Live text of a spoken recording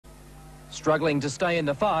Struggling to stay in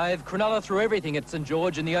the 5, Cronulla threw everything at St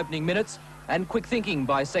George in the opening minutes, and quick thinking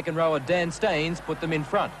by second rower Dan Staines put them in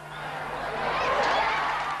front.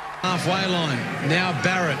 Halfway line, now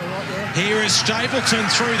Barrett. Here is Stapleton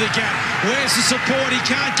through the gap. Where's the support? He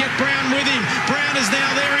can't get Brown with him. Brown is now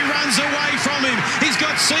there. He runs away from him. He's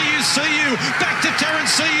got CU. Back to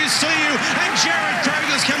Terrence CU. And Jared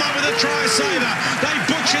Kroger's come up with a try saver. They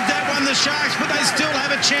butchered that one, the Sharks, but they still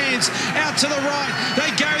have a chance. Out to the right.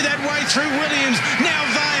 They go that way through Williams. Now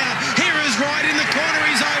Vaya. Here is right in the corner.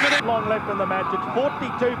 He's over there. Long left in the match. It's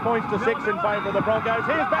 42 points to 6 in favour of the Broncos.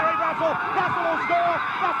 Here's Barry Russell. Russell will score.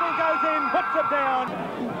 Russell goes in, puts it down.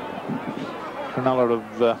 Cronulla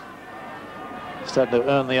have started to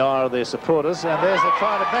earn the ire of their supporters, and there's the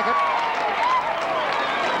try to Beckett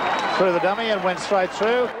through the dummy and went straight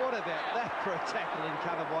through. What about that for a tackle in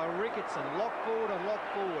cover by Ricketson? Lock forward and lock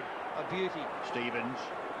forward. A beauty. Stevens.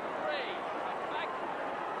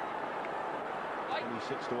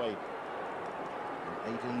 26 to 8.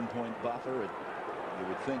 An 18-point buffer. You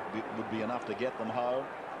would think it would be enough to get them home.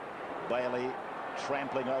 Bailey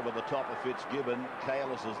trampling over the top of Fitzgibbon.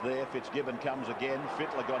 Kalis is there. Fitzgibbon comes again.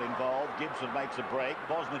 Fittler got involved. Gibson makes a break.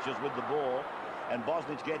 Bosnich is with the ball, and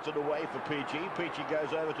Bosnich gets it away for Peachy. Peachy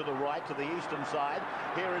goes over to the right, to the eastern side.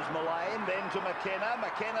 Here is Mullane, then to McKenna.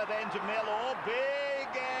 McKenna then to Mellor. Big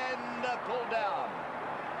and pulled down.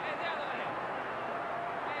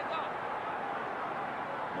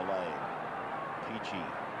 Mullane. Peachy.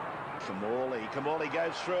 Kamali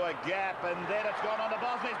goes through a gap, and then it's gone on to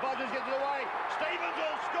Bosnich. Bosnich gets it away. Stevens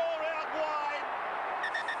will score out wide.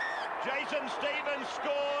 Jason Stevens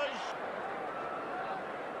scores.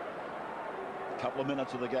 A couple of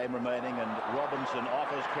minutes of the game remaining, and Robinson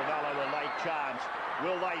offers Cronulla a late chance.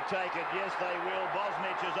 Will they take it? Yes, they will.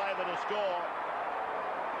 Bosnich is over to score.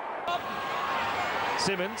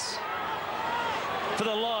 Simmons for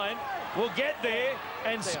the line will get there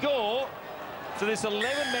and score for this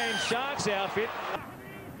 11-man Sharks outfit.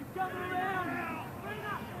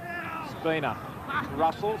 Spina.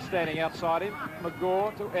 Russell standing outside him.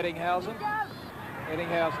 McGaw to Eddinghausen.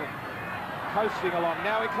 Eddinghausen coasting along.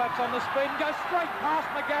 Now he claps on the speed and goes straight past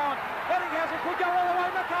McGowan. Eddinghausen could go all the way.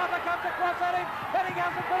 MacArthur comes across at him.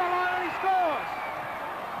 Eddinghausen for the line and he scores.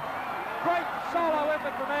 Great solo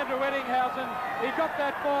effort from Andrew Eddinghausen. He got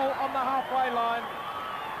that ball on the halfway line.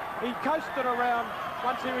 He coasted around.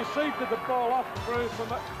 Once he received the ball off through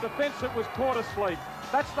from a defence that was caught asleep.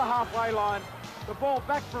 That's the halfway line. The ball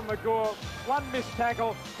back from McGaw. One missed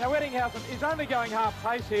tackle. Now Eddinghausen is only going half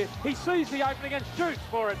pace here. He sees the opening and shoots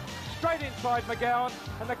for it. Straight inside McGowan,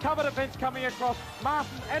 and the cover defence coming across.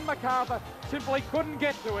 Martin and MacArthur simply couldn't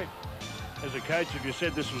get to him. As a coach, if you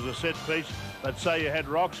said this was a set piece, they'd say you had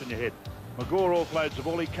rocks in your head. McGaw offloads the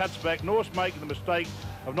ball. He cuts back. North's making the mistake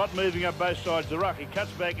of not moving up both sides of the ruck. He cuts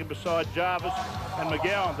back in beside Jarvis and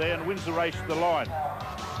McGowan there and wins the race to the line.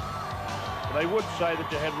 But they would say that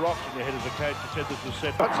you had rocks in your head as a coach. You said this was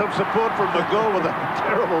set. Got some support from McGaw with a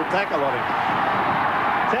terrible tackle on him.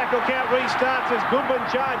 Tackle count restarts as Goodwin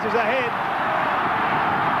charges ahead.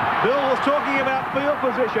 Bill was talking about field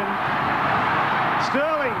position.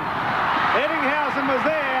 Sterling. Eddinghausen was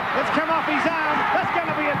there. It's come off his arm. That's going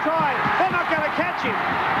to be a try. They're not going to catch him.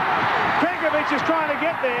 Pekovic is trying to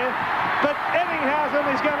get there, but Eddinghausen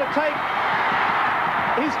is going to take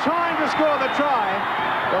his time to score the try.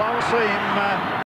 Well, I will see him